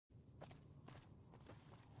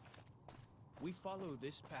We follow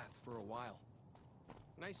this path for a while.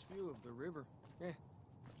 Nice view of the river. Eh.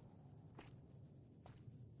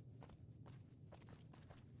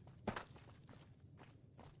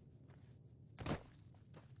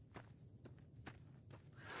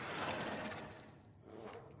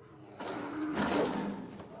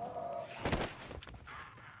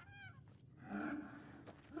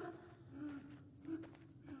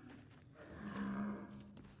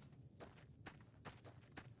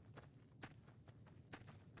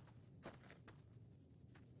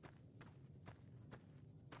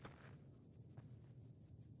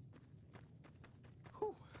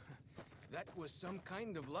 That was some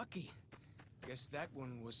kind of lucky. Guess that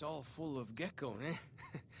one was all full of gecko, eh?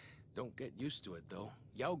 Don't get used to it, though.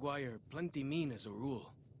 Yaoguai are plenty mean as a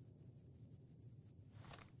rule.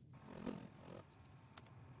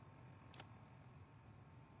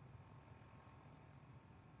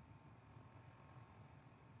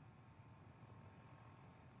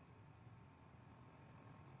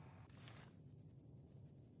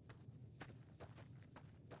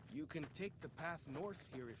 You can take the path north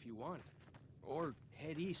here if you want. Or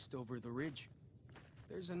head east over the ridge.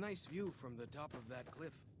 There's a nice view from the top of that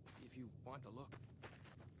cliff, if you want to look.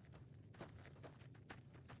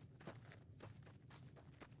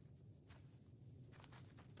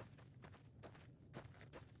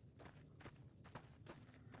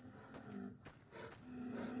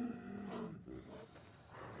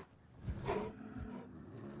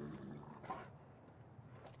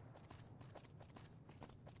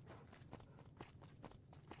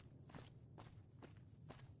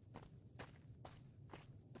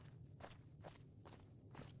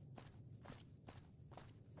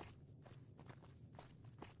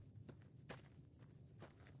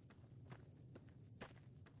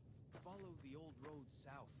 Follow the old road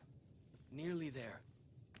south. Nearly there.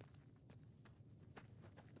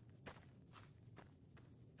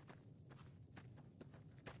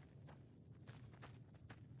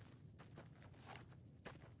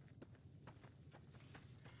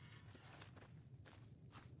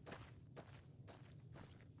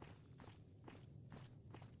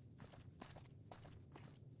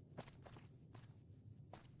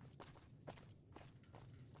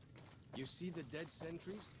 You see the dead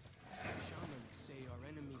sentries? Shamans say our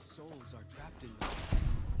enemies' souls are trapped in them.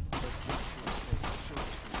 But Joshua says the short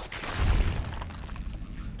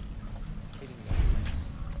hitting their legs.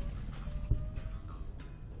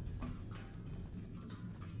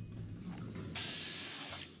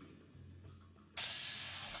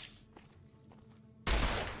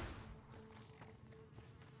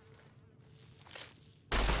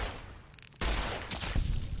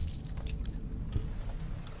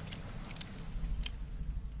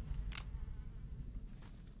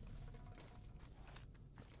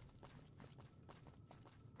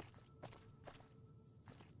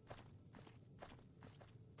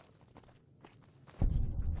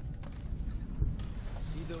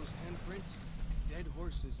 Those handprints? Dead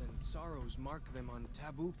horses and sorrows mark them on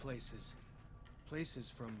taboo places. Places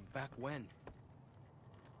from back when.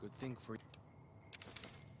 Good thing for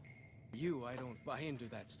you, I don't buy into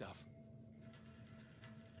that stuff.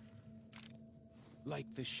 Like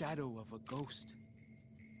the shadow of a ghost.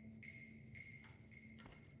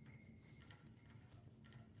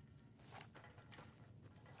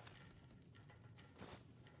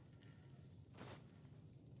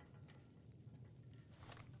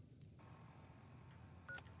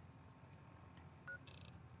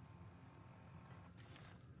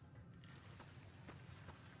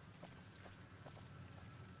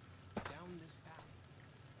 This path.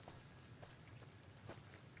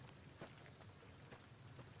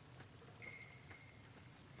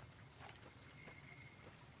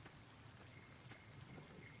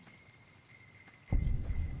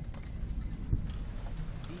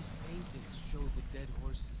 These paintings show the dead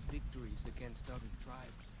horses' victories against other tribes.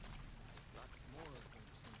 Lots more of them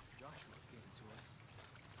since Joshua came to us.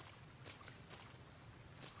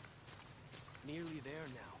 Nearly there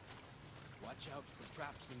now. Watch out for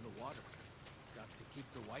traps in the water. Got to keep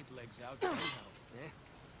the white legs out somehow, eh?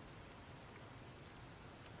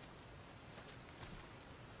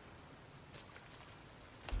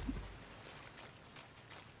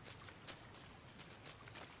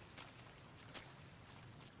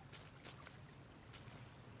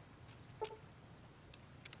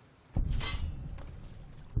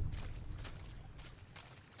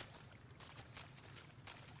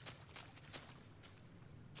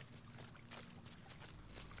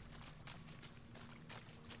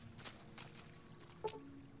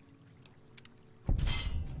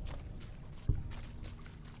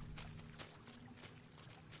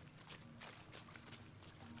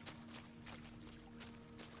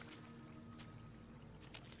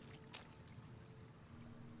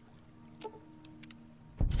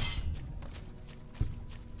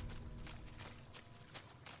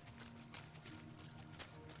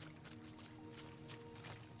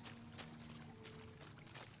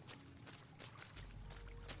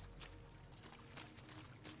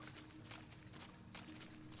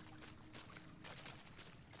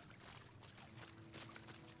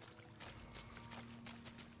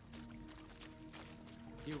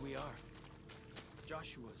 here we are.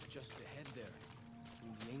 Joshua's just ahead there,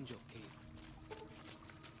 in the Angel Cave.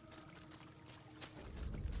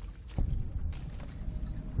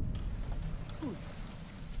 Good.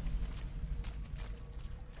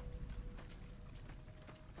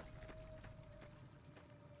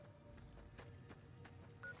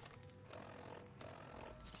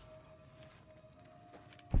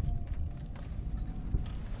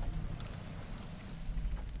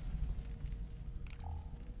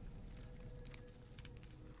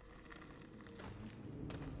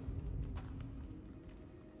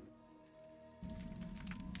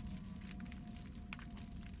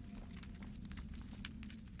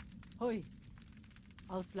 Hoi.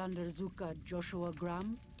 Auslander Zuka Joshua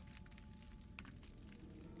Graham.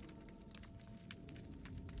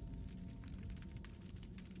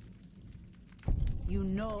 You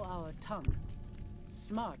know our tongue.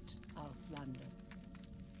 Smart, Auslander.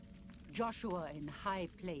 Joshua in high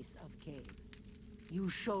place of cave. You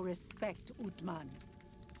show respect, Utman.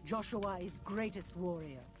 Joshua is greatest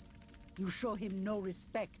warrior. You show him no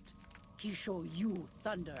respect. He show you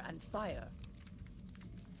thunder and fire.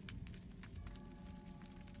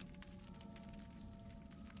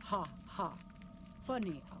 Ha ha.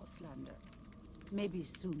 Funny, Auslander. Maybe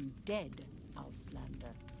soon dead,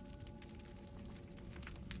 Auslander.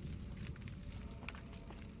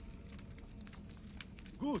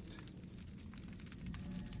 Good.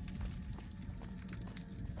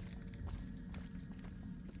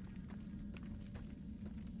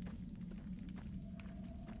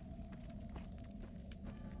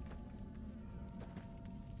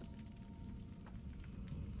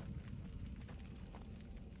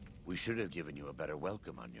 We should have given you a better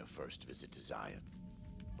welcome on your first visit to Zion.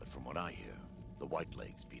 But from what I hear, the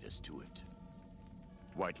Whitelegs beat us to it.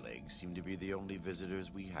 Whitelegs seem to be the only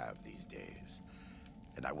visitors we have these days.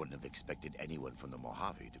 And I wouldn't have expected anyone from the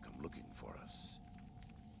Mojave to come looking for us.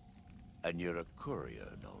 And you're a courier,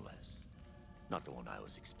 no less. Not the one I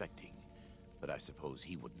was expecting, but I suppose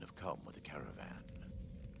he wouldn't have come with a caravan.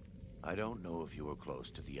 I don't know if you were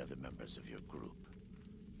close to the other members of your group,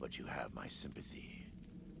 but you have my sympathy.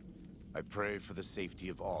 I pray for the safety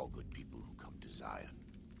of all good people who come to Zion,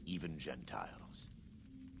 even Gentiles.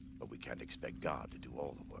 But we can't expect God to do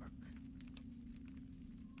all the work.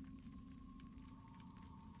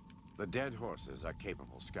 The dead horses are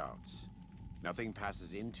capable scouts. Nothing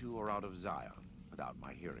passes into or out of Zion without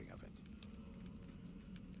my hearing of it.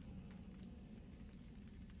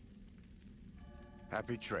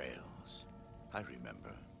 Happy trails. I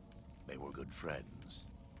remember. They were good friends.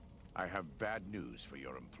 I have bad news for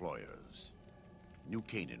your employers. New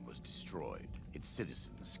Canaan was destroyed, its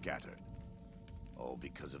citizens scattered. All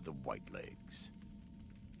because of the Whitelegs.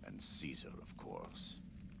 And Caesar, of course.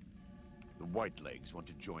 The Whitelegs want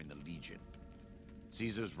to join the Legion.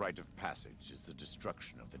 Caesar's rite of passage is the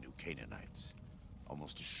destruction of the New Canaanites.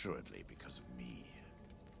 Almost assuredly because of me.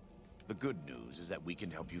 The good news is that we can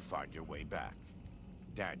help you find your way back.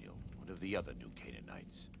 Daniel, one of the other New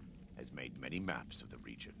Canaanites, has made many maps of the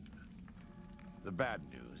region. The bad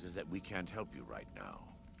news is that we can't help you right now.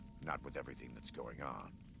 Not with everything that's going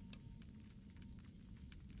on.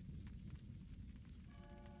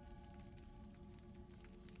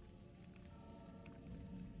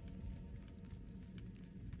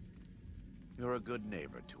 You're a good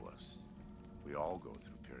neighbor to us. We all go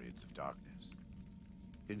through periods of darkness.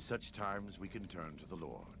 In such times, we can turn to the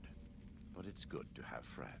Lord. But it's good to have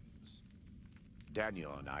friends.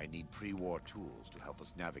 Daniel and I need pre-war tools to help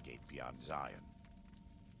us navigate beyond Zion.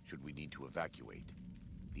 Should we need to evacuate,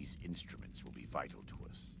 these instruments will be vital to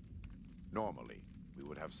us. Normally, we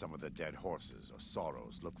would have some of the dead horses or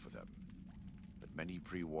sorrows look for them. But many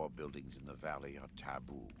pre-war buildings in the valley are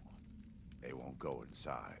taboo. They won't go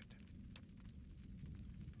inside.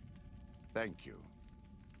 Thank you.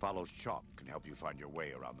 Follows Chalk can help you find your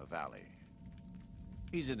way around the valley.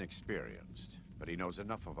 He's inexperienced, but he knows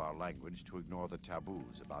enough of our language to ignore the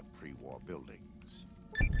taboos about pre-war buildings.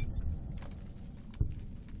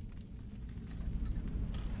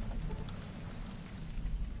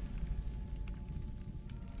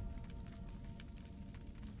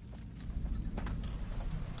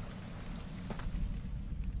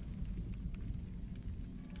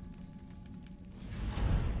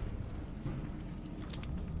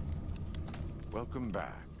 Welcome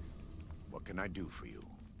back. What can I do for you?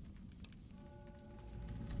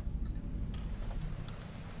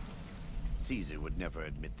 Caesar would never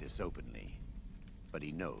admit this openly, but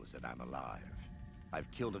he knows that I'm alive.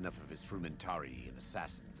 I've killed enough of his Frumentari and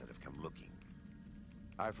assassins that have come looking.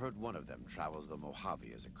 I've heard one of them travels the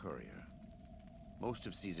Mojave as a courier. Most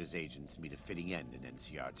of Caesar's agents meet a fitting end in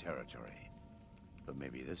NCR territory. But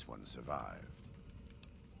maybe this one survived.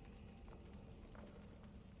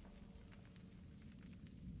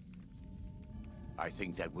 I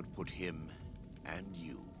think that would put him and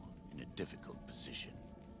you in a difficult position.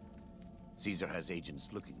 Caesar has agents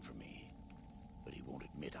looking for me, but he won't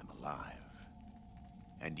admit I'm alive.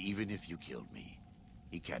 And even if you killed me,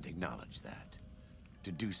 he can't acknowledge that.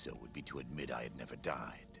 To do so would be to admit I had never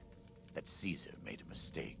died, that Caesar made a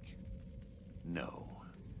mistake. No,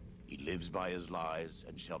 he lives by his lies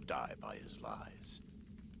and shall die by his lies.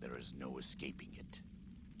 There is no escaping it.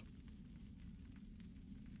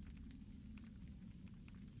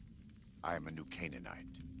 I am a New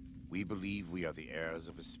Canaanite. We believe we are the heirs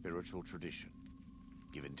of a spiritual tradition,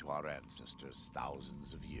 given to our ancestors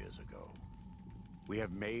thousands of years ago. We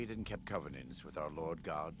have made and kept covenants with our Lord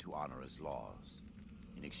God to honor his laws.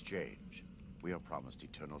 In exchange, we are promised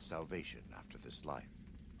eternal salvation after this life.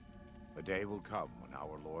 A day will come when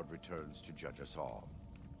our Lord returns to judge us all.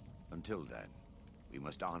 Until then, we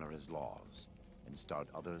must honor his laws and start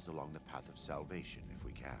others along the path of salvation if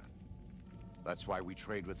we can. That's why we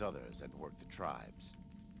trade with others and work the tribes.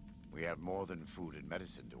 We have more than food and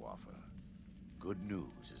medicine to offer. Good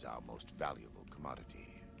news is our most valuable commodity.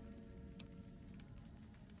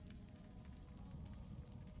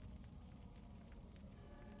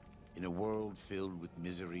 In a world filled with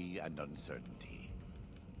misery and uncertainty,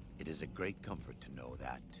 it is a great comfort to know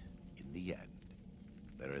that, in the end,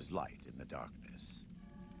 there is light in the darkness.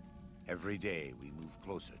 Every day we move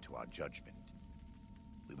closer to our judgment.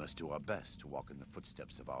 We must do our best to walk in the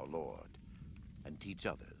footsteps of our Lord and teach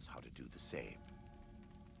others how to do the same.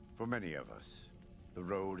 For many of us, the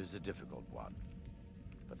road is a difficult one,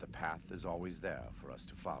 but the path is always there for us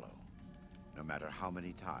to follow, no matter how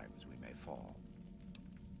many times we may fall.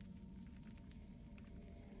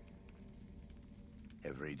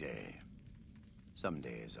 Every day. Some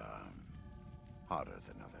days are harder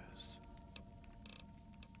than others.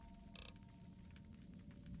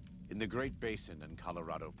 In the Great Basin and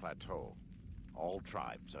Colorado Plateau, all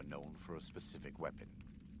tribes are known for a specific weapon.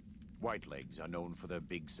 Whitelegs are known for their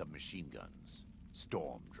big submachine guns,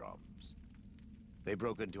 storm drums. They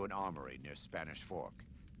broke into an armory near Spanish Fork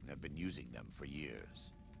and have been using them for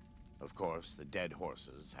years. Of course, the Dead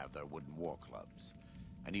Horses have their wooden war clubs,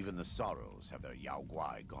 and even the Sorrows have their Yao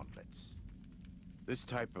Guai gauntlets. This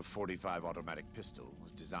type of .45 automatic pistol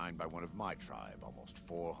was designed by one of my tribe almost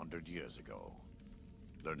 400 years ago.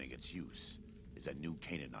 Learning its use is a New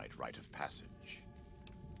Canaanite rite of passage.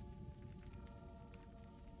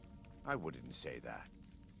 I wouldn't say that.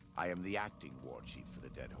 I am the acting war chief for the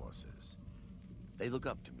Dead Horses. They look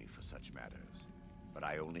up to me for such matters, but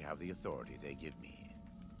I only have the authority they give me.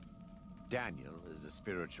 Daniel is the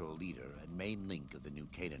spiritual leader and main link of the New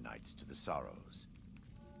Canaanites to the Sorrows.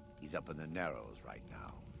 He's up in the Narrows right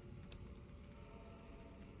now.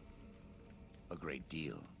 A great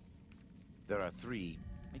deal. There are 3,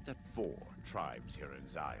 make that 4, tribes here in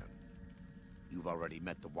Zion. You've already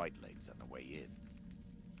met the Whitelegs on the way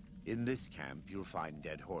in. In this camp, you'll find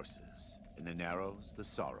Dead Horses. In the Narrows, the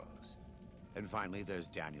Sorrows. And finally, there's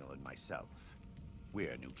Daniel and myself.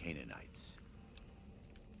 We're New Canaanites.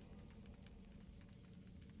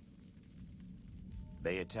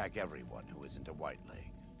 They attack everyone who isn't a Whiteleg,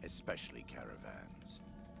 especially caravans.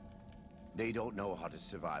 They don't know how to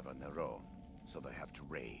survive on their own, so they have to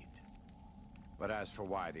raid. But as for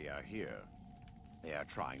why they are here, they are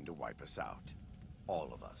trying to wipe us out.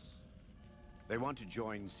 All of us. They want to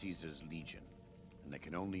join Caesar's legion, and they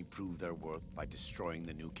can only prove their worth by destroying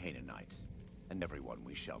the New Canaanites and everyone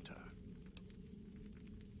we shelter.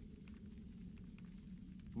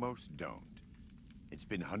 Most don't. It's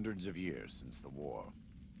been hundreds of years since the war.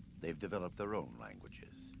 They've developed their own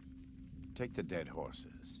languages. Take the Dead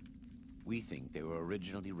Horses. We think they were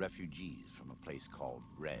originally refugees from a place called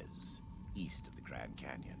Rez, east of the Grand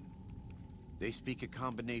Canyon. They speak a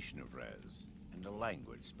combination of Rez and a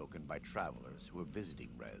language spoken by travelers who were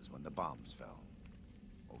visiting Rez when the bombs fell.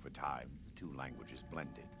 Over time, the 2 languages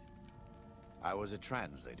blended. I was a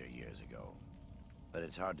translator years ago, but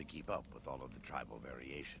it's hard to keep up with all of the tribal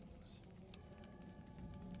variations.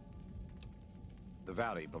 The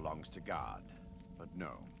valley belongs to God, but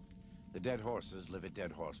no. The Dead Horses live at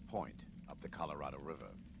Dead Horse Point, up the Colorado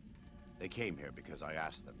River. They came here because I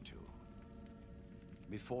asked them to.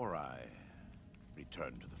 Before I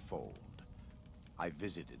returned to the fold, I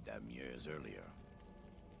visited them years earlier.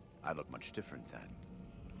 I looked much different then,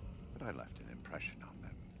 but I left an impression on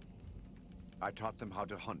them. I taught them how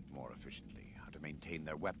to hunt more efficiently, how to maintain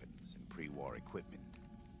their weapons and pre-war equipment.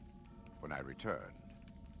 When I returned,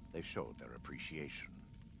 they showed their appreciation.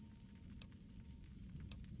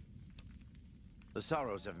 The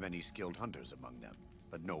Sorrows have many skilled hunters among them,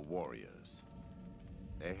 but no warriors.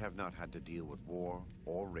 They have not had to deal with war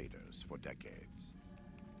or raiders for decades.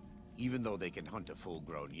 Even though they can hunt a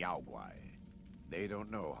full-grown Yaoguai, they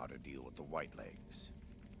don't know how to deal with the Whitelegs.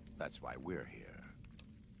 That's why we're here.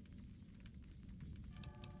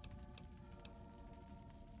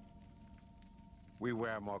 We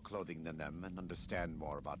wear more clothing than them and understand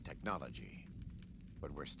more about technology.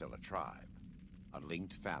 But we're still a tribe, a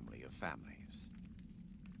linked family of families.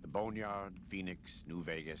 The Boneyard, Phoenix, New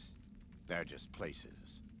Vegas, they're just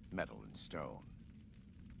places, metal and stone.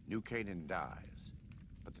 New Canaan dies,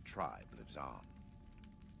 but the tribe lives on.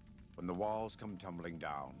 When the walls come tumbling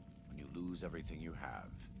down, when you lose everything you have,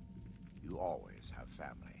 you always have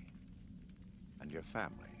family. And your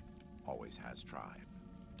family always has tribe.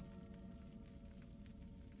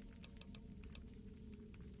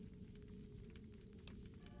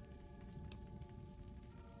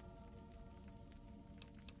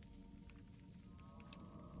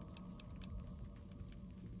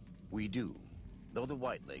 We do. Though the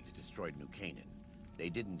Whitelegs destroyed New Canaan, they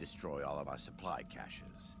didn't destroy all of our supply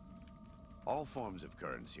caches. All forms of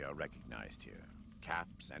currency are recognized here.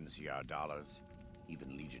 Caps, NCR dollars,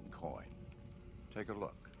 even Legion coin. Take a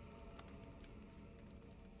look.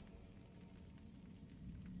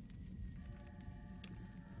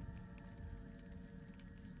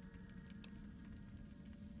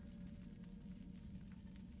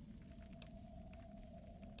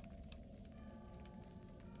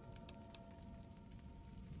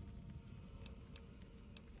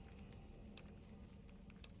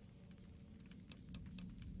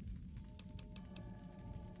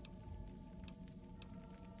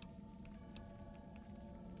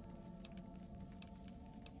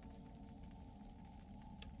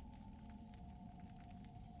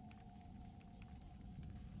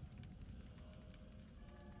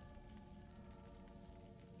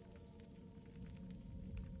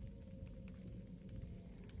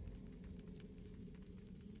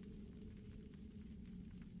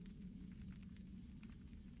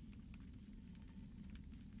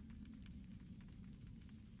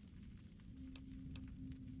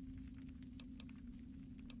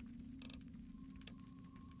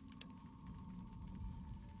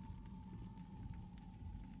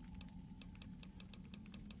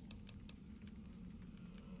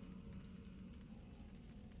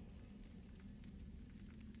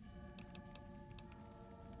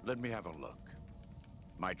 Let me have a look.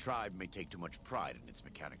 My tribe may take too much pride in its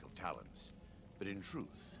mechanical talents, but in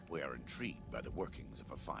truth, we are intrigued by the workings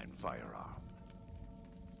of a fine firearm.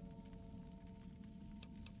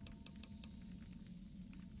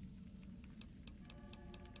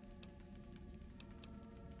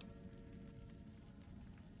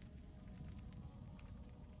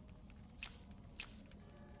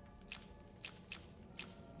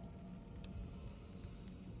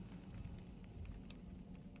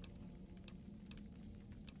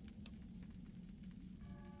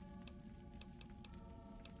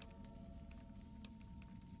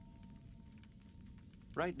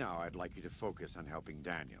 Right now, I'd like you to focus on helping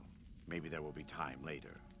Daniel. Maybe there will be time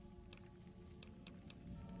later.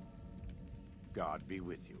 God be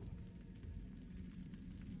with you.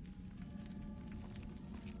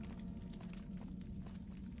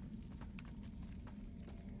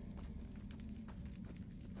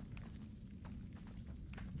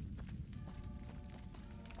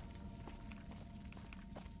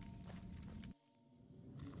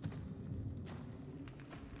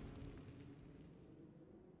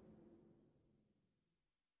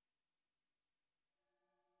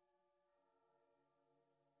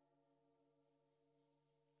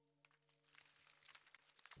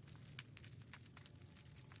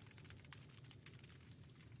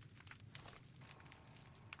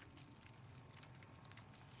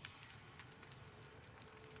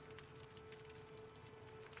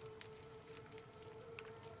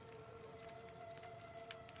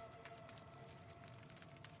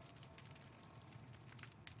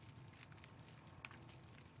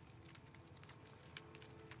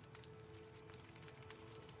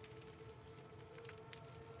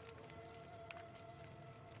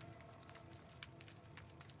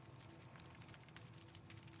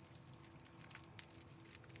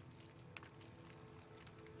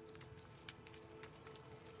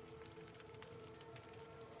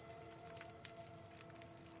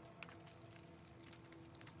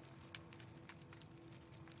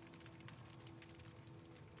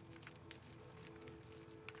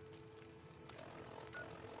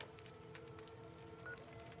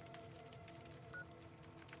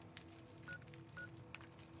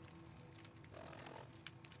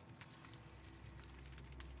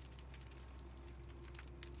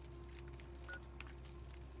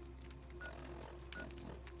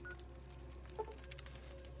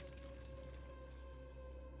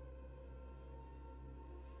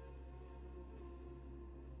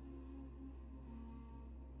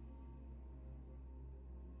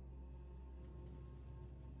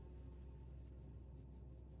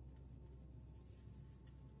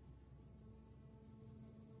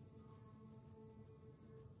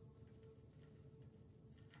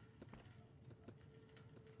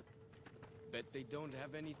 Bet they don't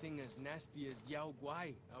have anything as nasty as Yao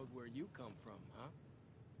Guai out where you come from, huh?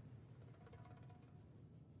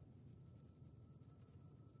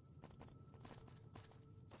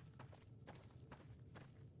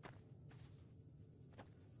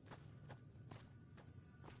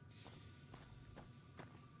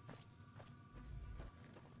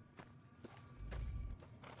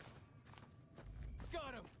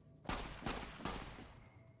 Got him!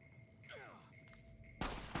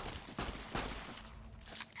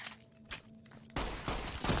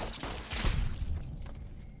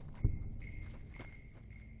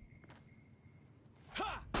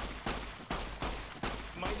 Ha!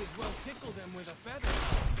 Might as well tickle them with a feather.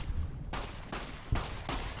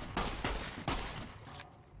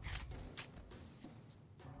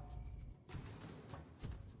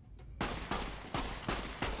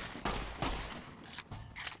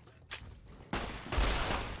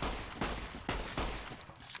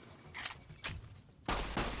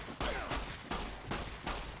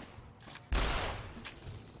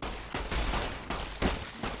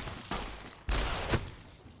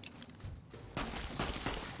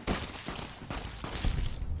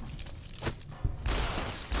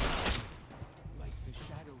 Like the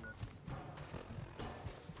shadow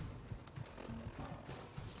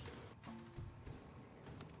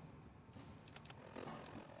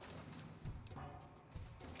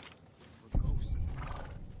of a ghost.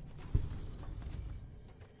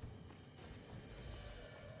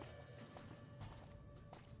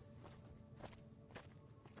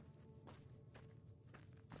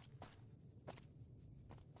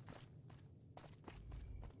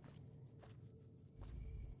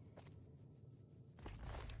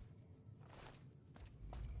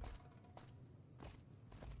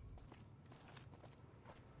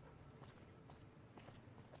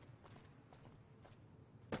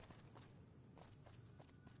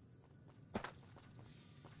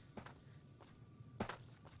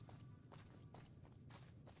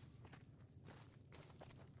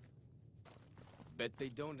 Bet they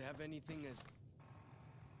don't have anything as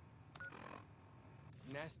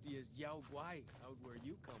nasty as Yao Guai out where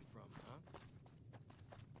you come from, huh?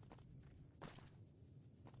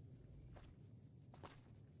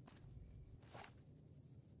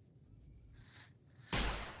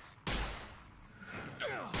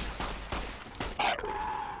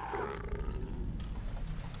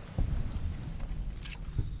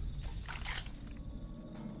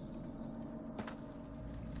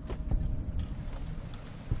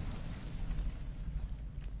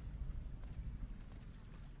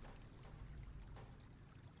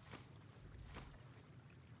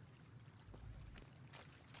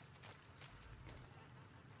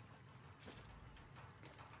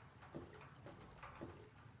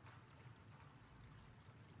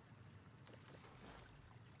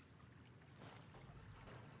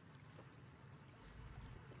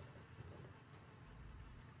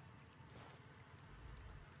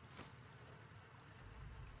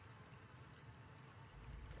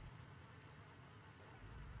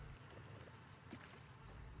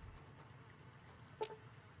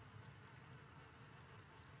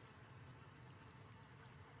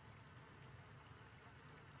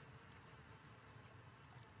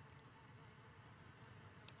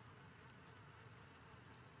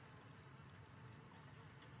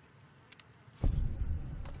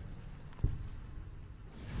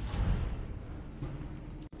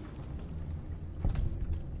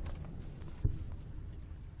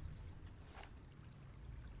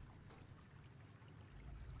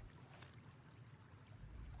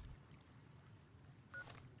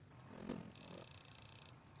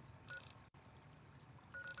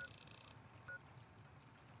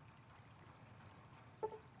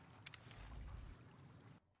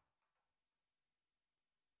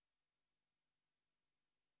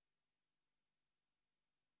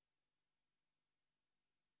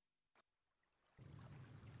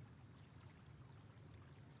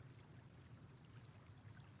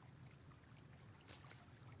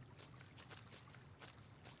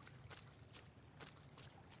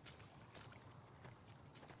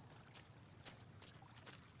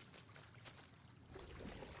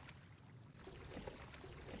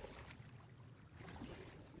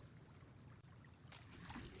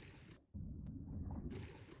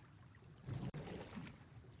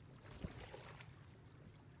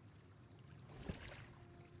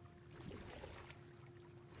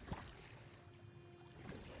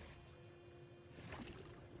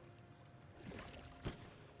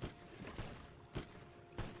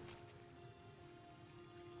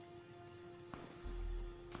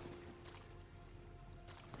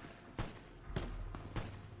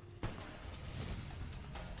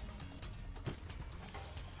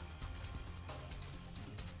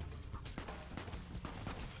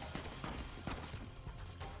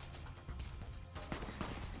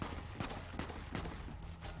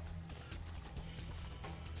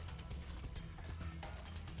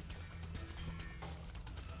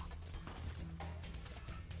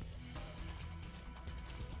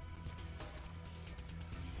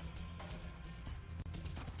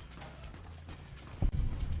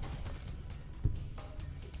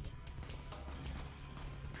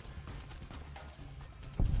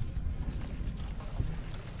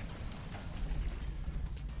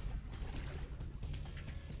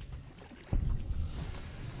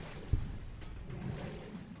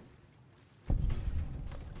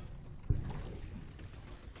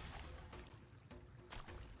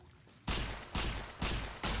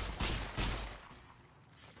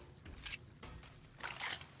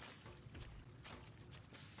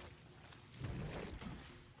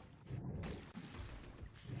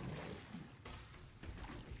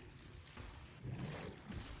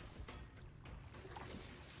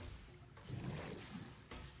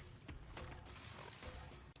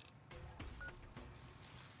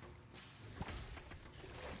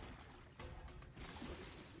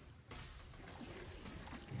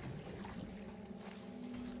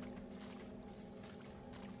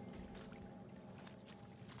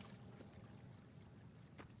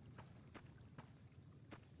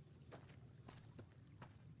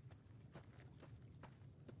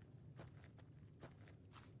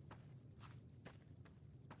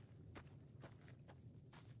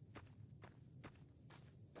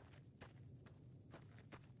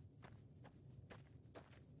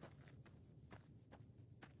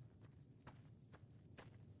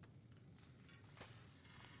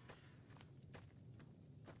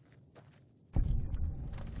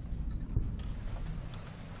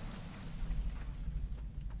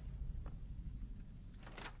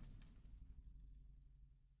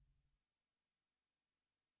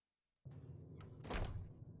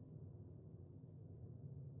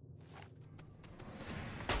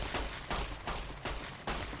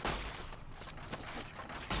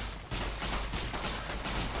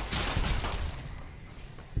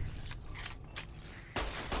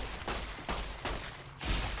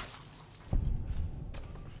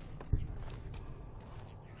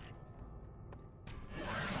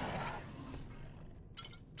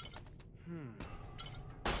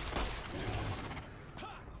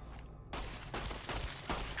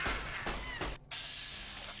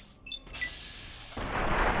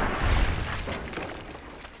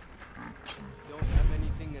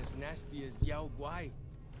 nasty as Yao Guai.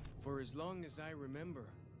 For as long as I remember,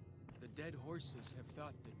 the dead horses have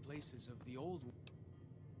thought that places of the old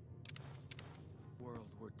world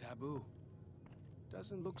were taboo.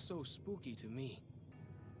 Doesn't look so spooky to me.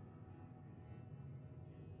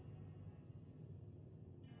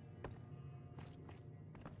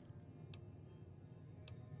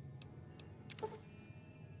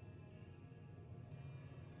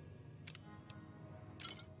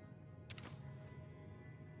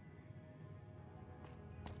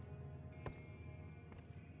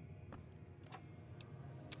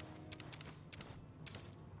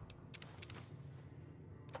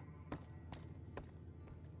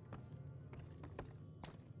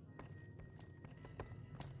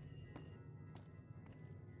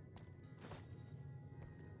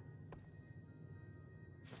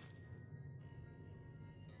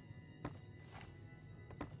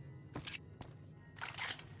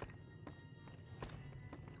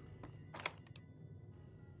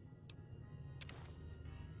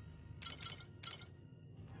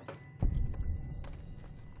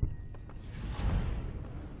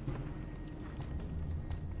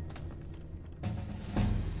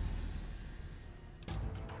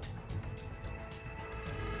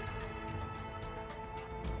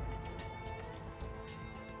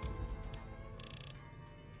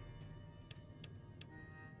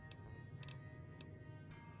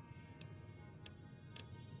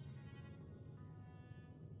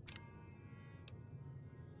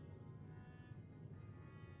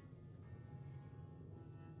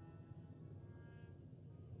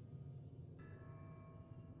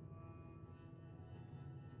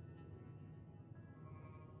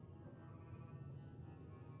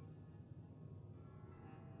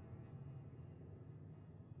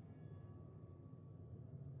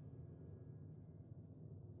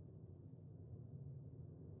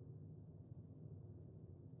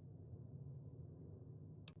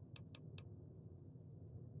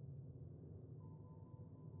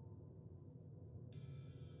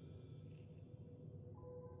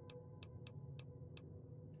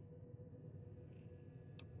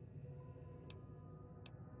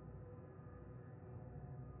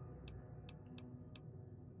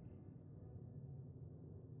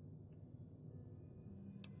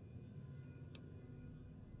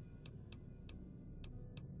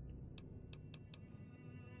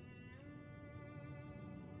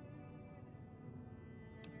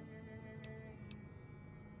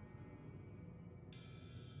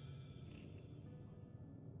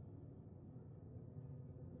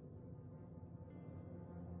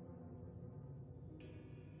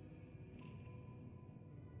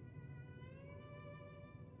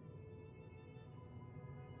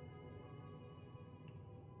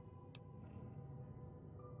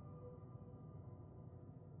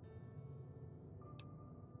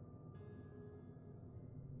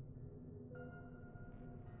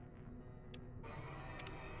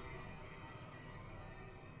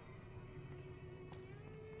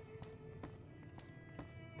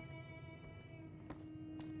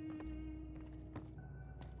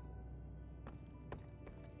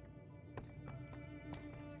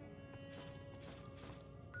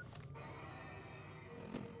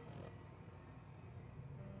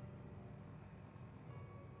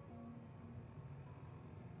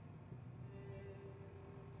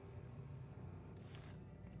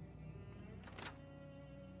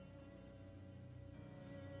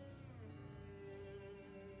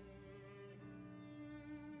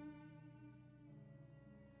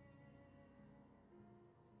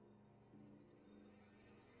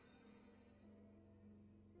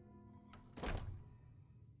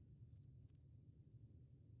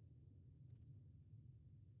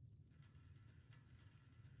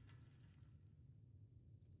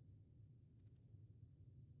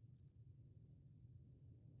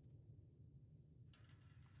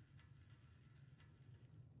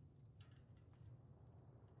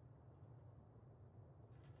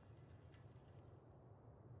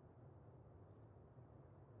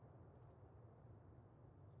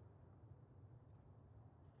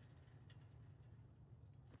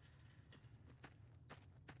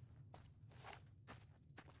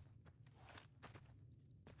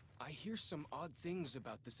 I hear some odd things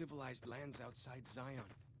about the civilized lands outside Zion.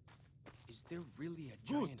 Is there really a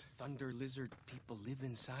giant thunder lizard people live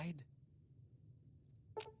inside?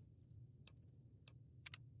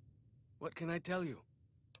 What can I tell you?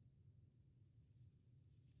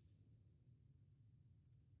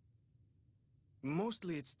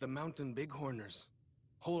 Mostly it's the mountain bighorners.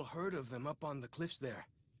 Whole herd of them up on the cliffs there.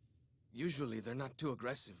 Usually they're not too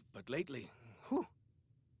aggressive, but lately, whew.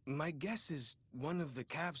 My guess is one of the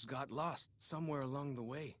calves got lost somewhere along the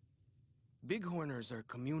way. Bighorners are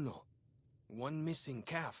communal. One missing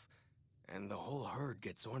calf, and the whole herd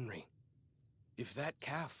gets ornery. If that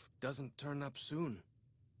calf doesn't turn up soon,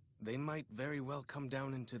 they might very well come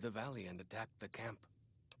down into the valley and attack the camp.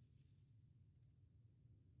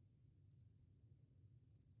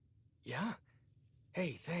 Yeah?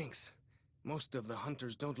 Hey, thanks. Most of the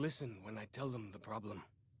hunters don't listen when I tell them the problem.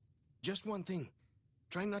 Just one thing.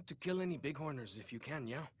 Try not to kill any bighorners if you can,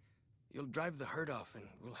 yeah? You'll drive the herd off, and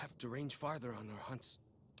we'll have to range farther on our hunts.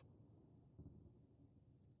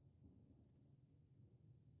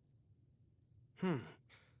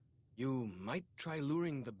 You might try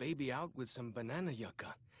luring the baby out with some banana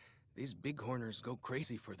yucca. These bighorners go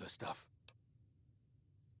crazy for the stuff.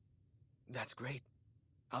 That's great.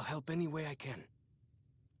 I'll help any way I can.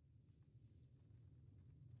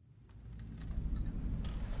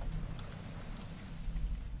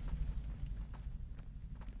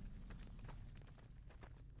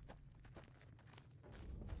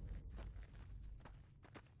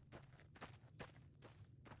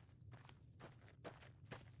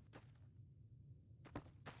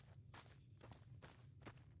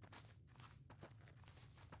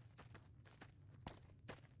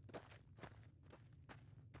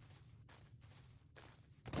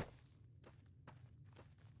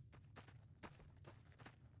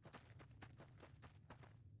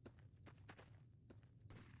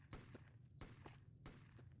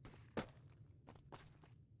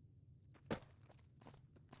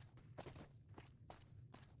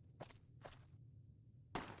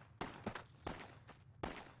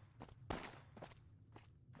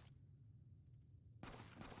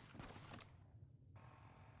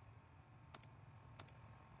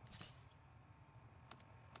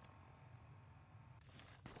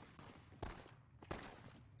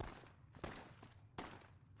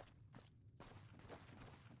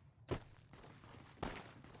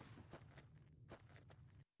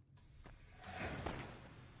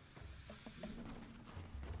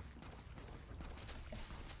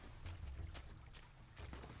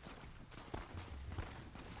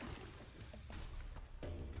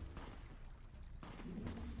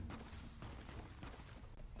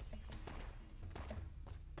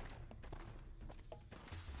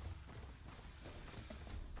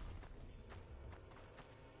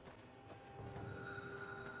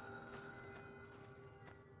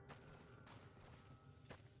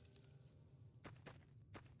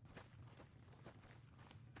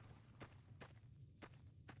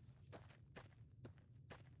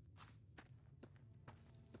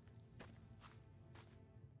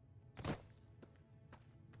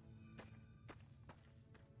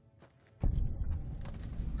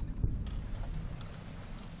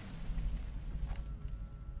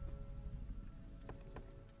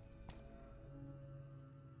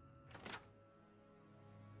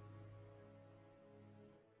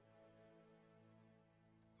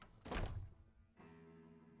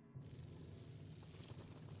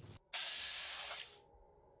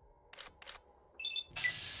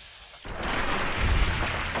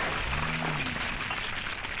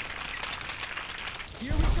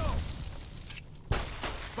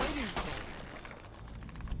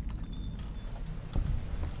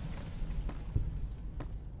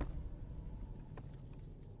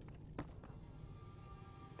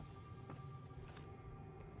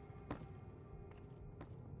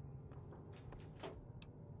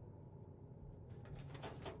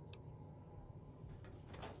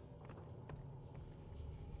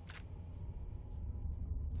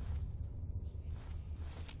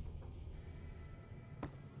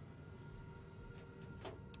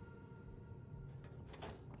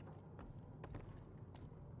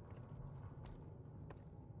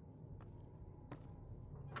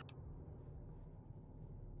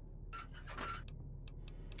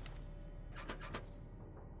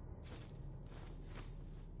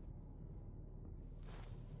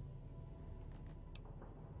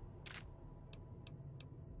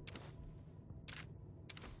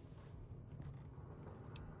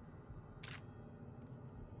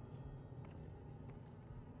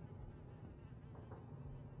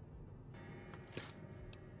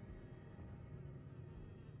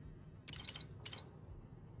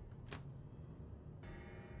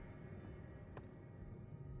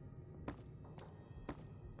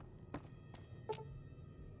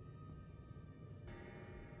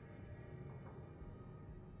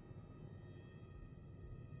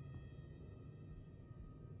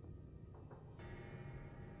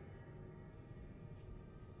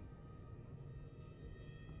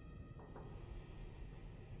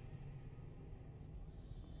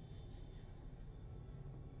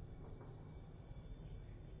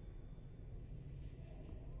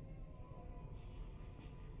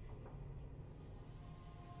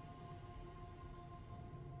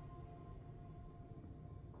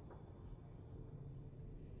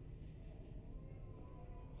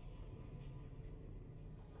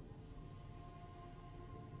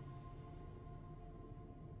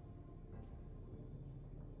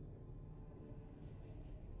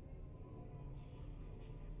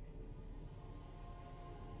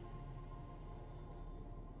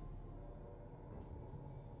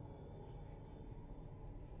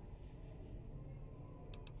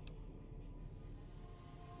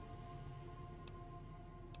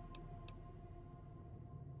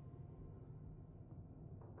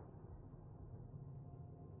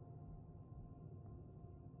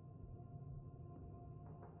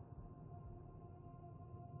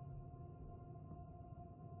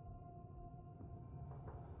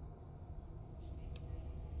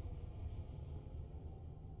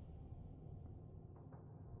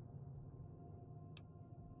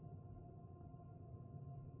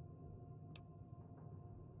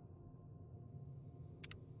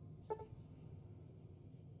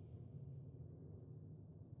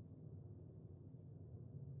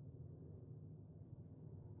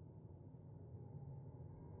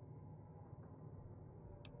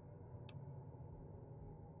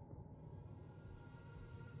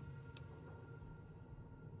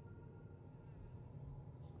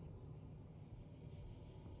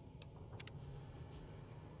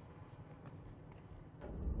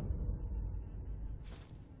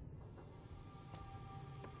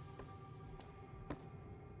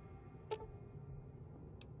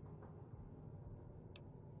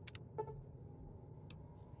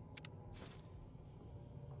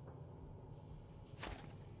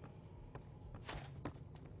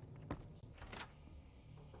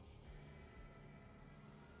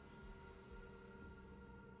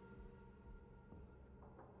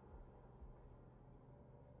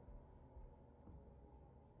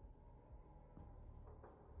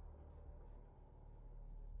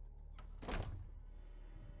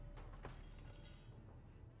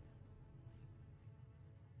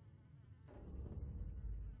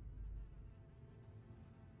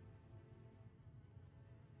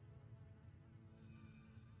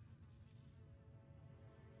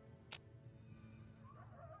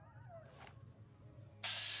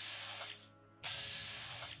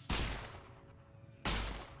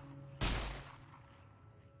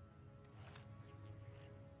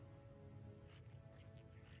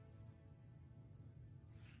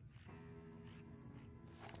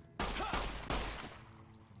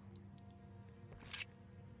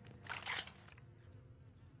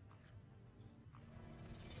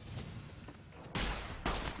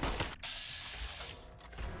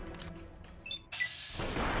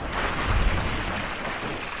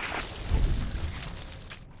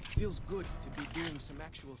 Feels good to be doing some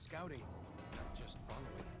actual scouting, not just following.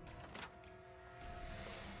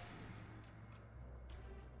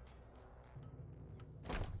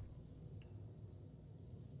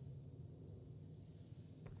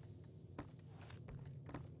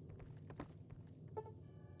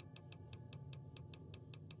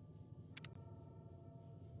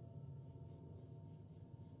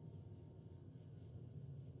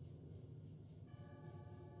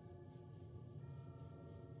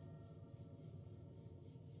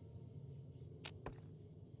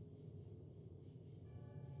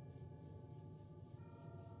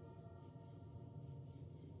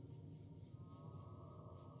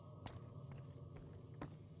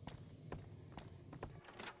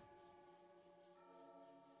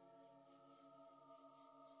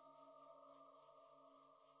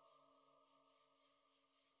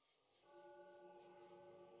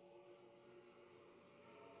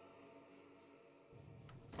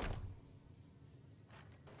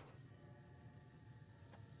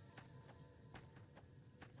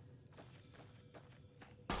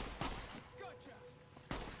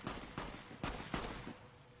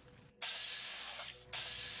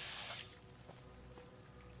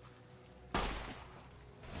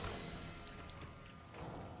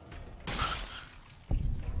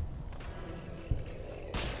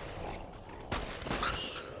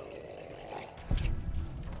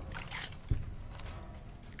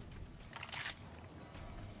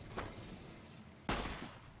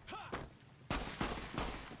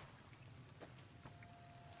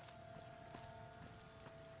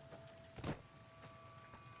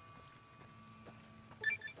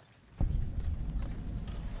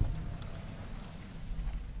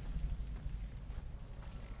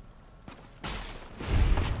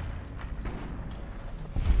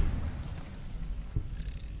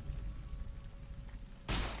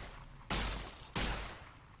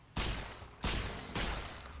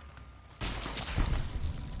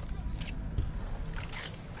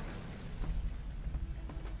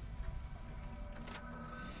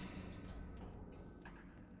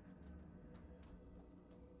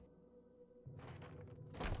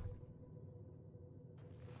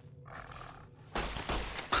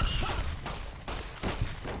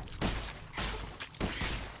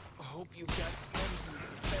 Hope you got medicine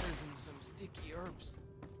better than some sticky herbs.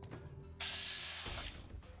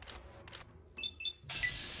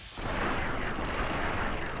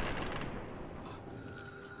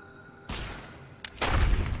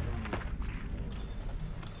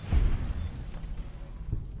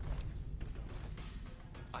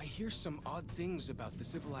 I hear some odd things about the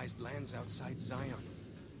civilized lands outside Zion.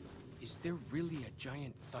 Is there really a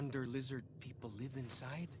giant thunder lizard people live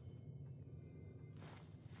inside?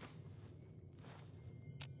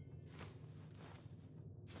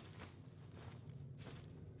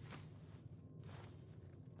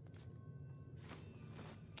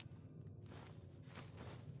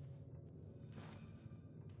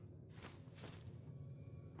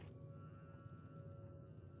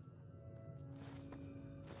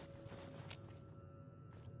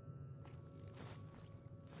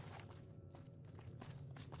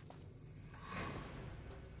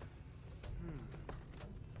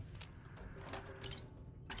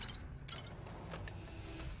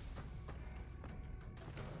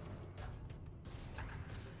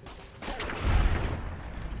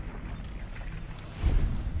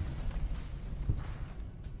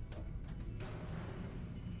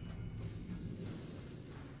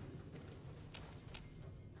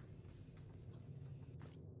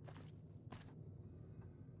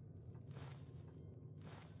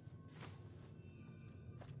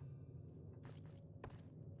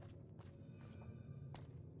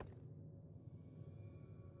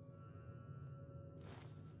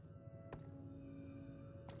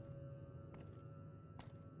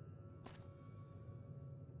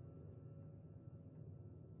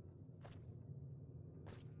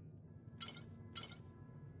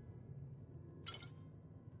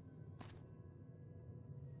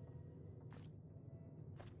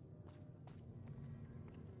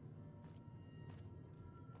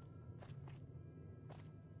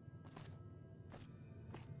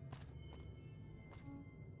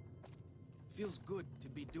 Feels good to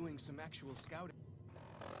be doing some actual scouting.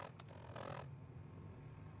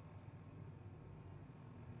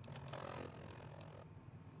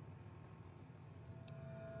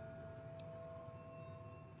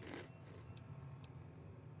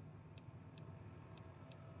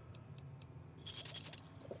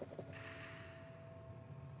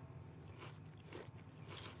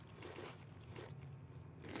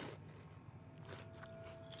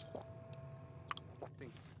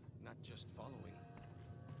 Not just following.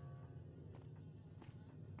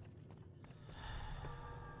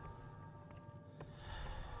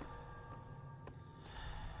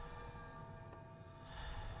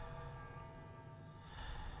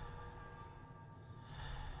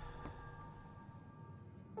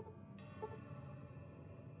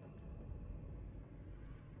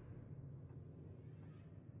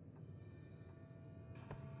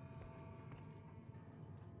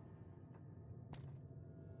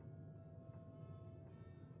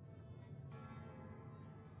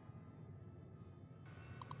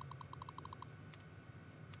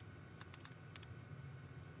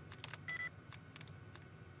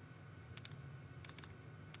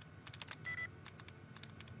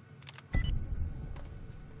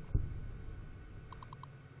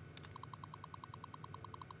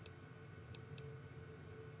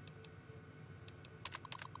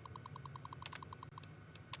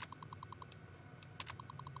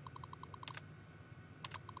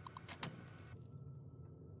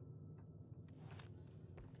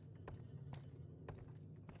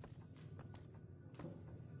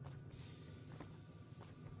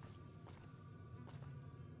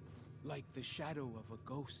 like the shadow of a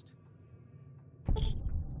ghost.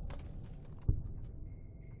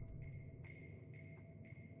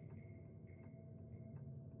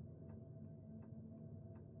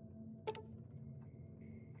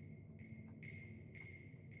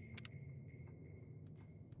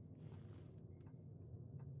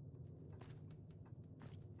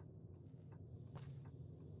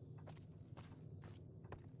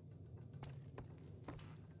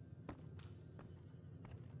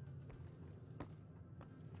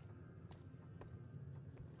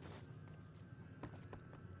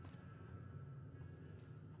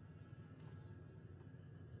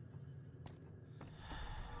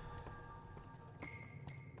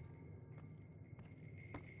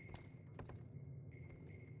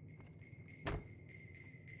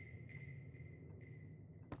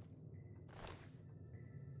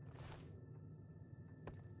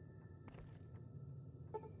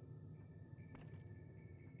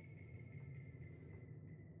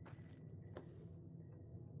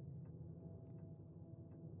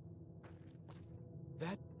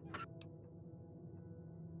 That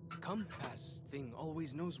compass thing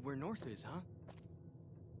always knows where north is, huh?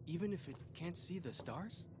 Even if it can't see the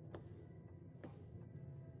stars?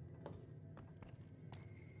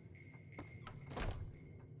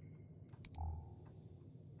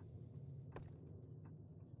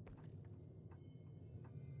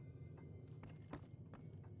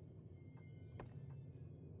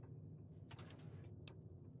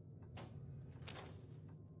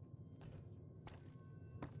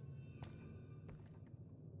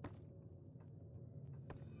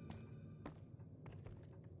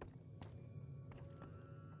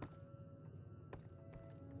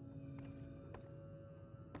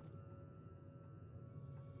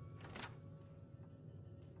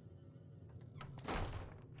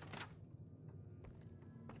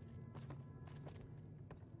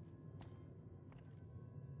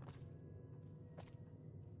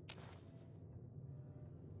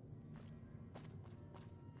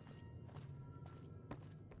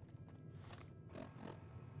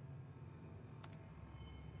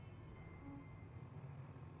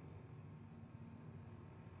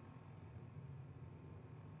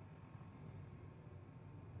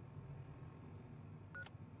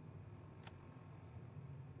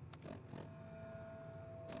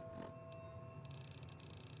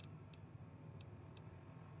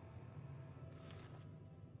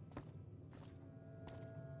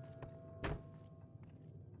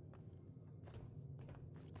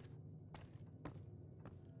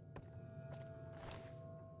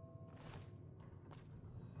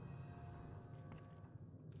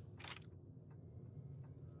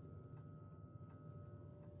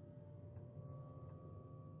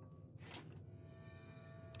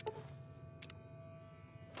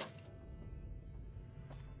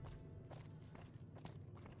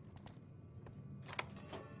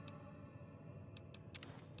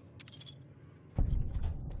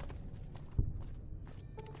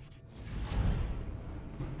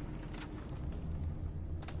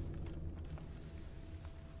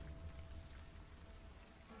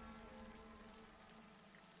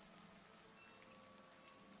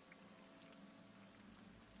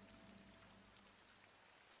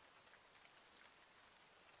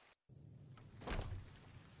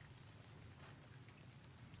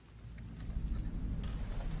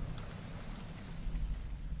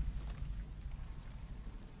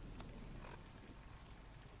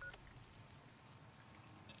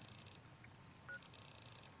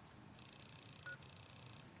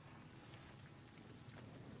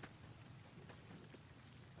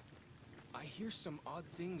 I hear some odd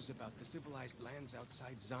things about the civilized lands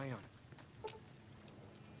outside Zion.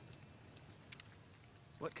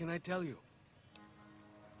 What can I tell you?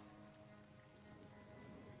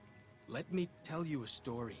 Let me tell you a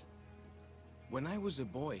story. When I was a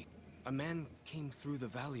boy, a man came through the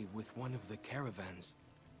valley with one of the caravans.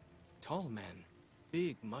 Tall man,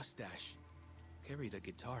 big mustache, carried a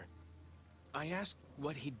guitar. I asked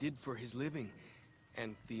what he did for his living,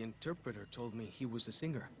 and the interpreter told me he was a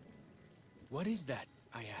singer. "What is that?"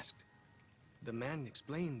 I asked. The man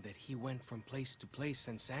explained that he went from place to place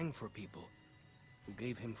and sang for people, who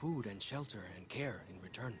gave him food and shelter and care in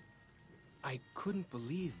return. I couldn't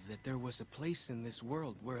believe that there was a place in this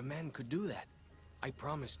world where a man could do that. I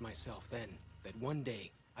promised myself then that one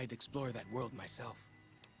day I'd explore that world myself.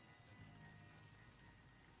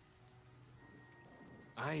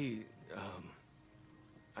 I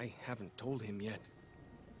haven't told him yet.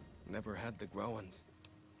 Never had the Growans.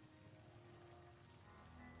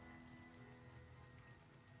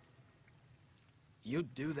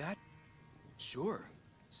 You'd do that? Sure.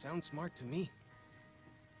 Sounds smart to me.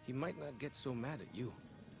 he might not get so mad at you.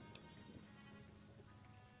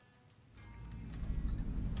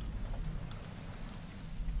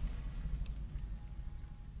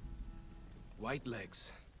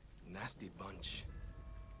 Whitelegs. Nasty bunch.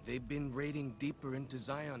 They've been raiding deeper into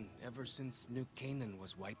Zion ever since New Canaan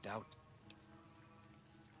was wiped out.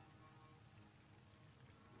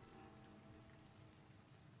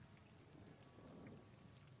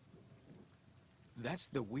 That's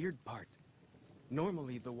the weird part.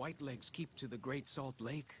 Normally, the Whitelegs keep to the Great Salt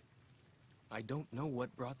Lake. I don't know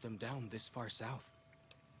what brought them down this far south.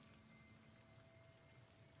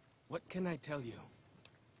 What can I tell you?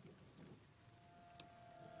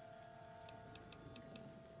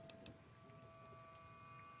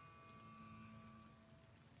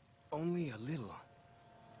 Only a little.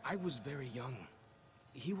 I was very young.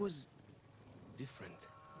 He was different.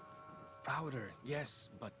 Prouder, yes,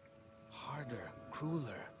 but harder,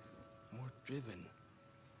 crueler, more driven.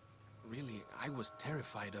 Really, I was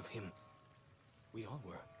terrified of him. We all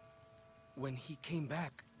were. When he came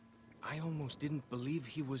back, I almost didn't believe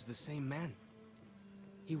he was the same man.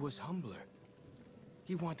 He was humbler.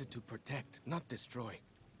 He wanted to protect, not destroy.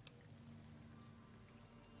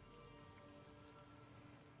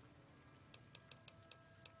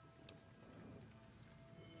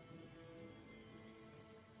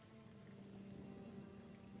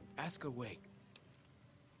 Ask away.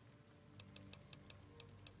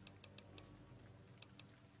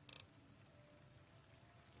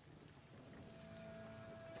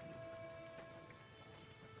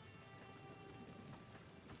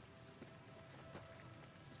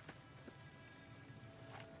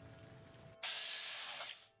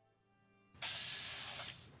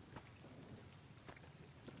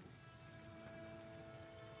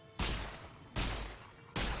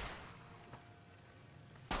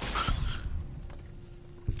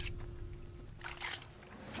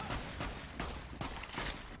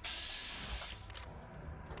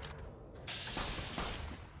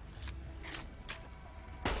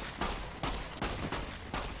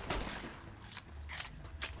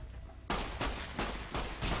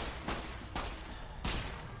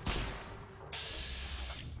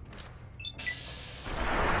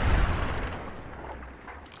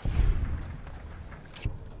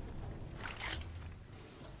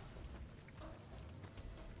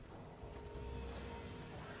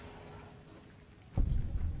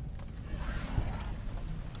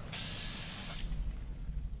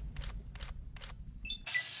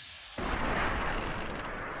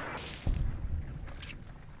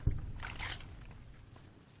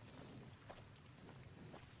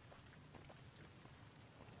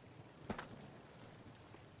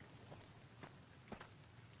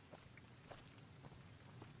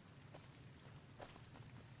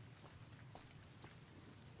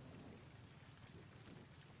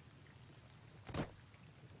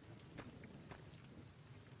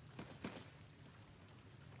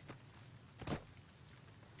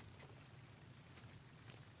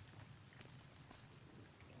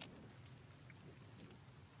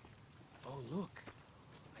 Oh, look.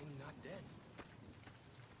 I'm not dead.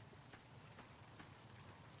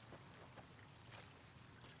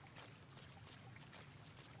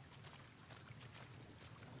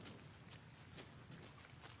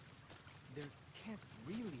 There can't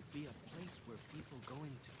really be a place where people go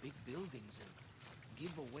into big buildings and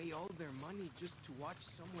give away all their money just to watch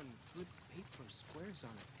someone flip paper squares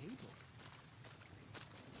on a table.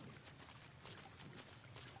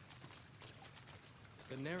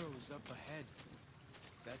 The Narrows up ahead.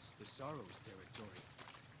 That's the Sorrows territory.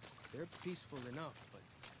 They're peaceful enough, but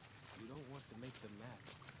you don't want to make them mad.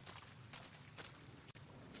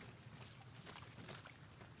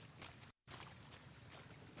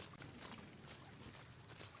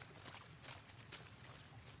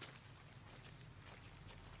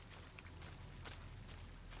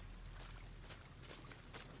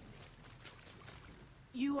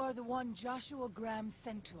 You are the one Joshua Graham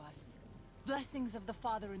sent to us. Blessings of the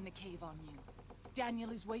Father in the cave on you. Daniel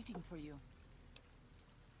is waiting for you.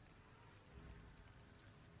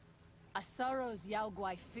 A Sorrow's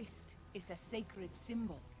Yaoguai fist is a sacred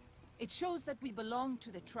symbol. It shows that we belong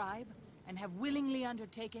to the tribe and have willingly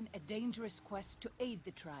undertaken a dangerous quest to aid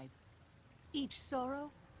the tribe. Each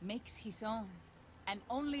Sorrow makes his own, and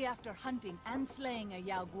only after hunting and slaying a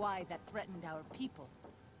Yaoguai that threatened our people.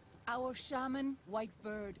 Our shaman, White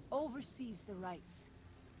Bird, oversees the rites.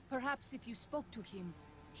 Perhaps if you spoke to him,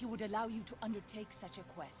 he would allow you to undertake such a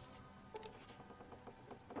quest.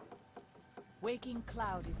 Waking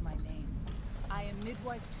Cloud is my name. I am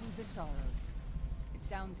midwife to the Sorrows. It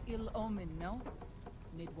sounds ill-omened, no?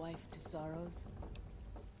 Midwife to Sorrows?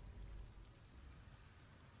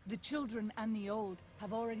 The children and the old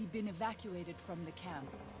have already been evacuated from the camp.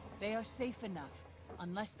 They are safe enough,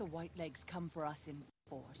 unless the Whitelegs come for us in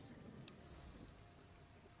force.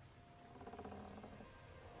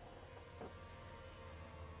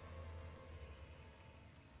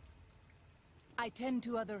 I tend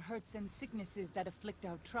to other hurts and sicknesses that afflict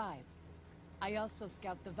our tribe. I also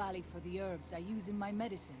scout the valley for the herbs I use in my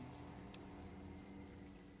medicines.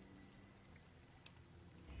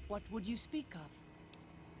 What would you speak of?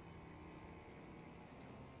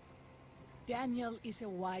 Daniel is a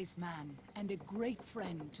wise man and a great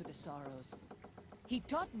friend to the Sorrows. He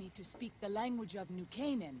taught me to speak the language of New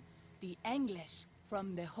Canaan, the English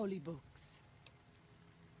from the holy books.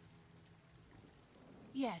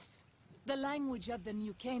 Yes, the language of the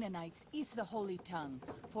New Canaanites is the Holy Tongue,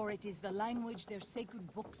 for it is the language their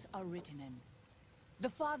sacred books are written in. The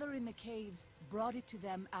Father in the caves brought it to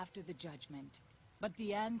them after the judgment, but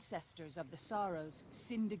the ancestors of the Sorrows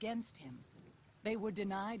sinned against him. They were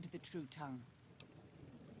denied the true tongue.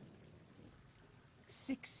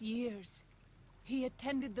 6 years. He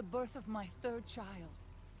attended the birth of my third child.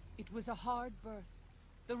 It was a hard birth.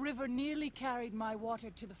 The river nearly carried my water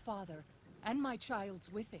to the Father, and my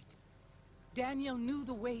child's with it. Daniel knew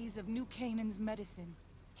the ways of New Canaan's medicine.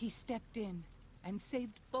 He stepped in and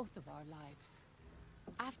saved both of our lives.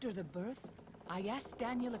 After the birth, I asked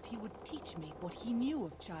Daniel if he would teach me what he knew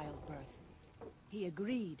of childbirth. He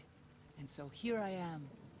agreed, and so here I am.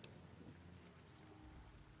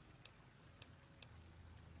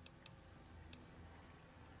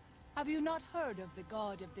 Have you not heard of the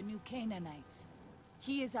God of the New Canaanites?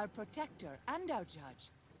 He is our protector and our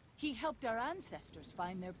judge. He helped our ancestors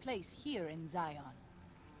find their place here in Zion.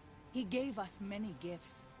 He gave us many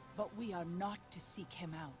gifts, but we are not to seek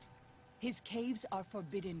him out. His caves are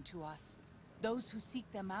forbidden to us. Those who seek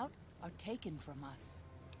them out are taken from us.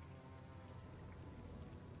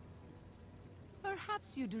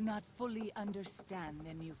 Perhaps you do not fully understand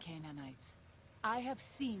the New Canaanites. I have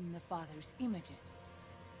seen the Father's images.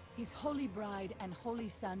 His holy bride and holy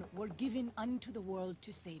son were given unto the world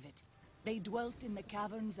to save it. They dwelt in the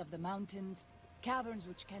caverns of the mountains, caverns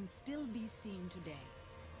which can still be seen today.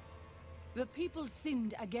 The people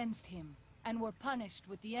sinned against him, and were punished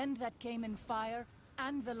with the end that came in fire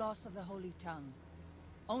and the loss of the holy tongue.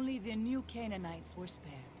 Only the New Canaanites were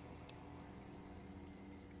spared.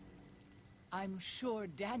 I'm sure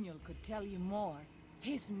Daniel could tell you more.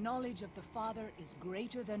 His knowledge of the Father is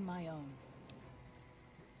greater than my own.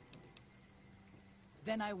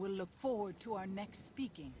 Then I will look forward to our next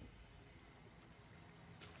speaking.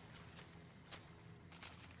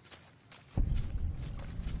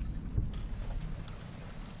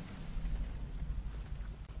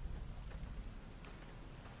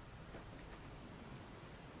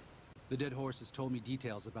 The dead horse has told me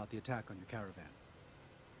details about the attack on your caravan.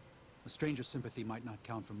 A stranger's sympathy might not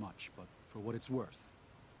count for much, but for what it's worth,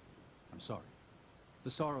 I'm sorry. The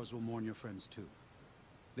Sorrows will mourn your friends too.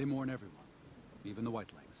 They mourn everyone, even the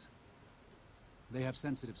Whitelegs. They have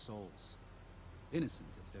sensitive souls. Innocent,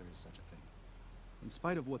 if there is such a thing. In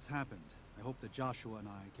spite of what's happened, I hope that Joshua and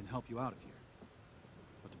I can help you out of here.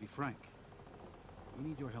 But to be frank, we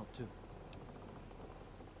need your help too.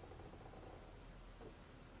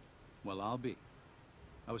 Well, I'll be.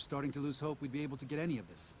 I was starting to lose hope we'd be able to get any of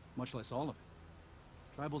this, much less all of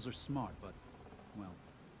it. Tribals are smart, but, well,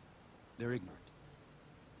 they're ignorant.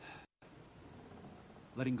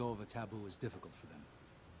 Letting go of a taboo is difficult for them.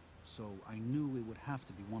 So I knew it would have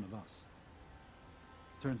to be one of us.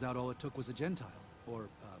 Turns out all it took was a Gentile, or,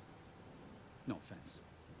 no offense.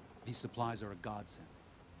 These supplies are a godsend.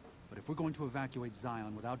 But if we're going to evacuate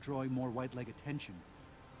Zion without drawing more Whiteleg attention,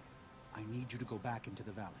 I need you to go back into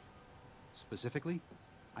the valley. Specifically,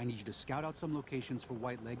 I need you to scout out some locations for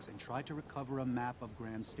Whitelegs and try to recover a map of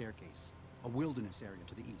Grand Staircase, a wilderness area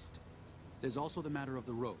to the east. There's also the matter of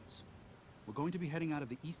the roads. We're going to be heading out of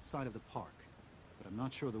the east side of the park, but I'm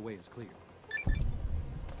not sure the way is clear.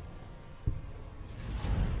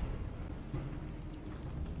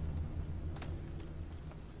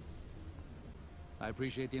 I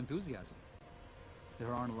appreciate the enthusiasm.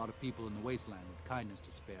 There aren't a lot of people in the wasteland with kindness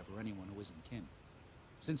to spare for anyone who isn't kin.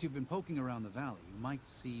 Since you've been poking around the valley, you might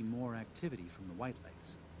see more activity from the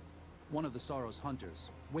Whitelegs. One of the Sorrow's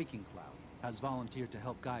hunters, Waking Cloud, has volunteered to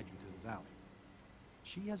help guide you through the valley.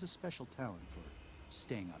 She has a special talent for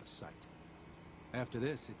staying out of sight. After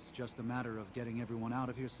this, it's just a matter of getting everyone out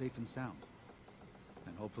of here safe and sound.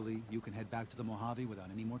 And hopefully you can head back to the Mojave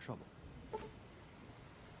without any more trouble.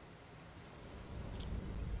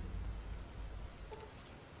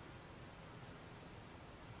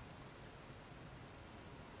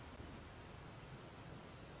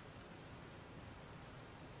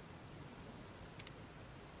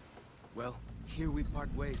 Well, here we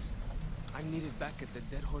part ways. I'm needed back at the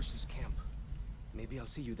Dead Horses camp. Maybe I'll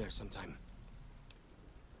see you there sometime.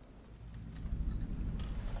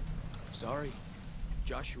 Sorry.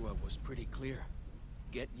 Joshua was pretty clear.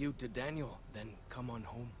 Get you to Daniel, then come on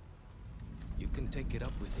home. You can take it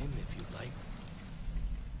up with him if you'd like.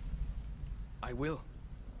 I will.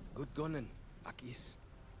 Good gunning, Akis.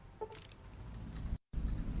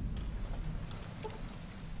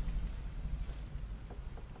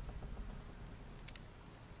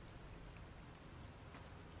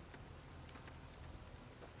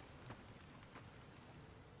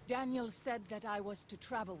 Daniel said that I was to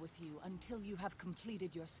travel with you until you have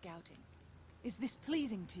completed your scouting. Is this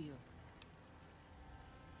pleasing to you?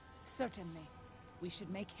 Certainly. We should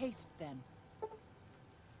make haste then.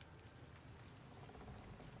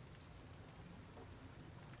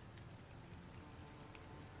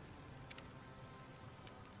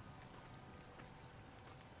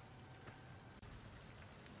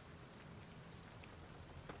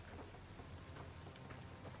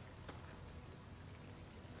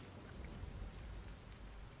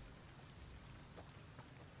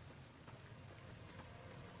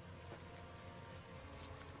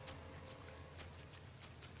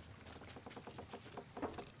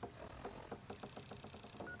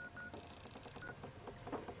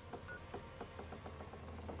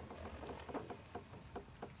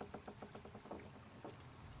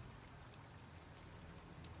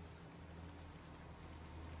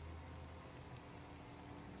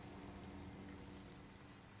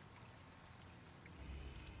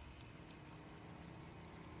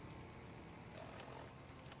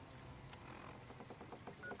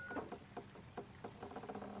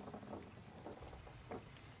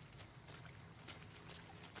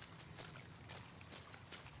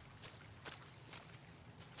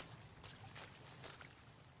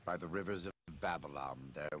 By the rivers of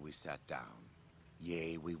Babylon, there we sat down.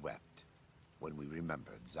 Yea, we wept, when we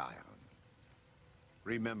remembered Zion.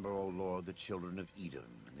 Remember, O Lord, the children of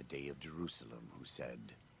Edom in the day of Jerusalem, who said,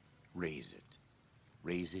 raise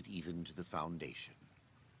it even to the foundation.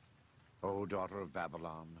 O daughter of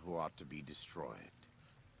Babylon, who ought to be destroyed,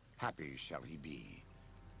 happy shall he be,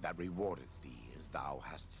 that rewardeth thee as thou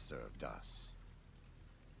hast served us.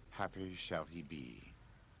 Happy shall he be,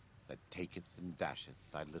 that taketh and dasheth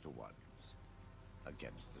thy little ones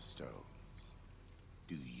against the stones.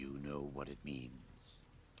 Do you know what it means?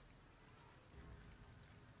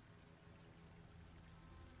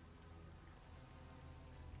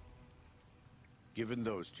 Given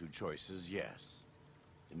those two choices, yes.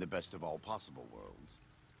 In the best of all possible worlds,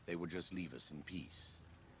 they would just leave us in peace.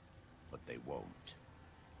 But they won't.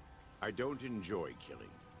 I don't enjoy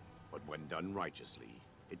killing, but when done righteously,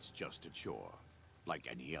 it's just a chore. Like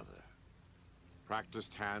any other.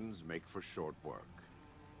 Practiced hands make for short work,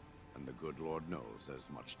 and the good Lord knows there's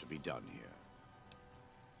much to be done here.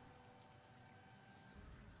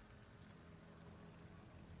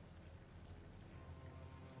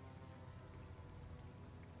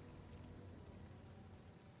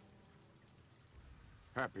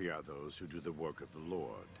 Happy are those who do the work of the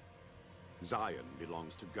Lord. Zion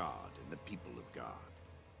belongs to God and the people of God.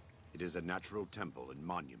 It is a natural temple and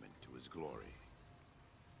monument to his glory.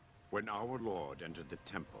 When our Lord entered the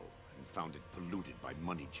temple and found it polluted by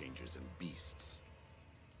money changers and beasts,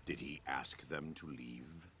 did he ask them to leave?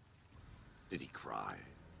 Did he cry?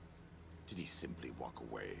 Did he simply walk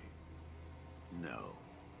away? No.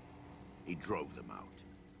 He drove them out.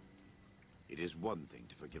 It is one thing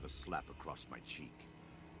to forgive a slap across my cheek,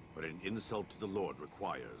 but an insult to the Lord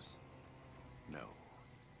requires... no.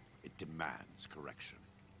 It demands correction.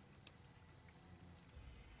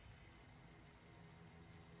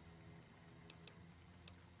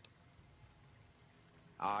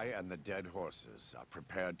 I and the Dead Horses are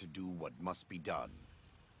prepared to do what must be done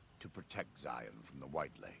to protect Zion from the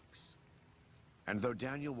White Lakes. And though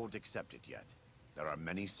Daniel won't accept it yet, there are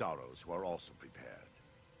many sorrows who are also prepared.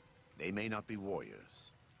 They may not be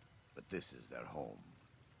warriors, but this is their home.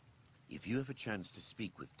 If you have a chance to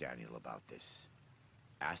speak with Daniel about this,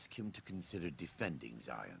 ask him to consider defending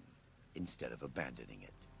Zion instead of abandoning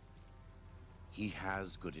it. He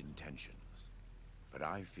has good intentions. But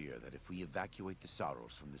I fear that if we evacuate the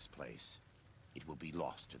sorrows from this place, it will be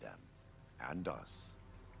lost to them, and us,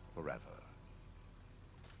 forever.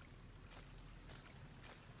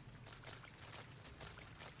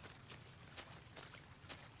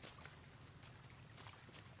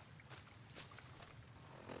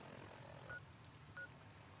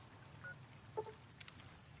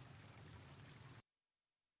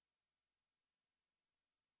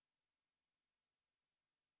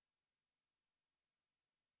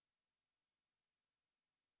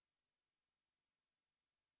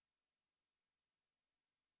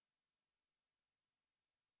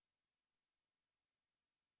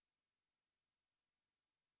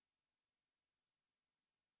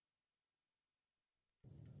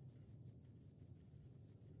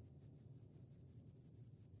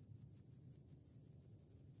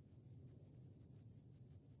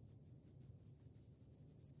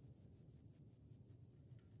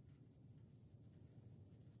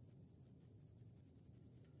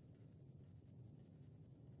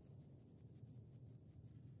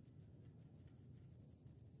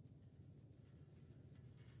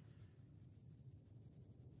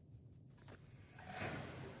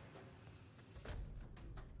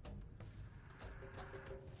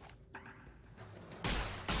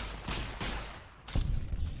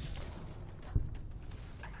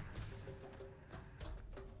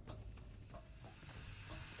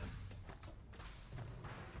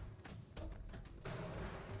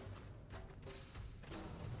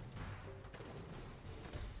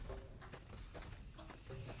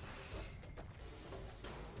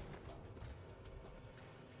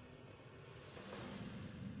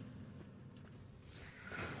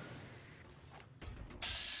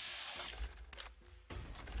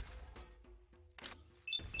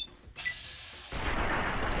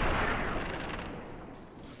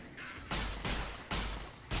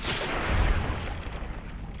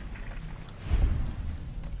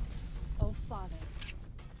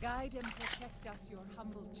 Guide and protect us, your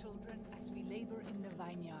humble children, as we labor in the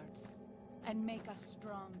vineyards. And make us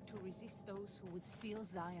strong to resist those who would steal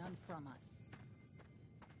Zion from us.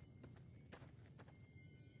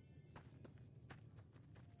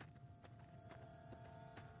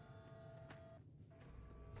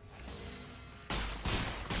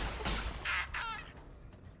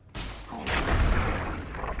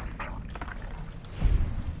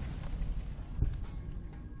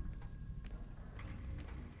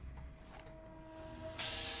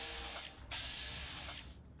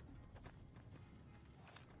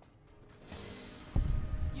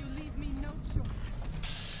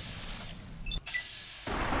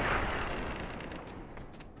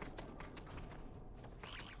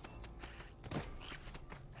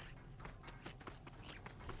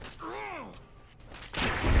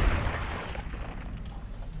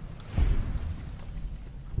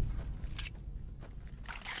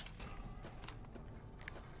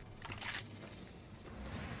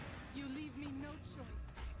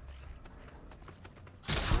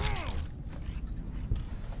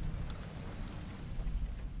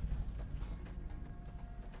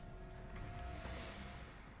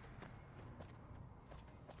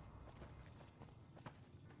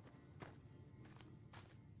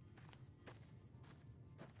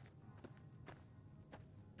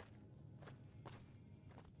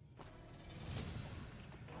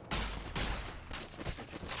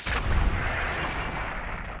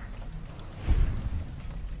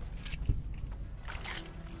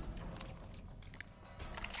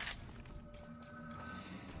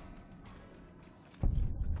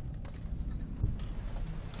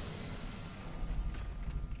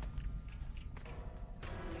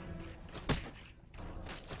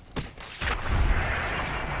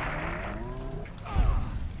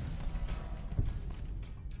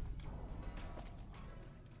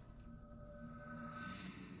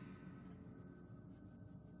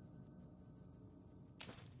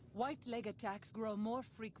 White leg attacks grow more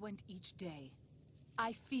frequent each day.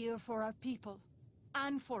 I fear for our people,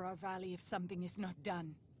 and for our valley if something is not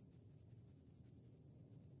done.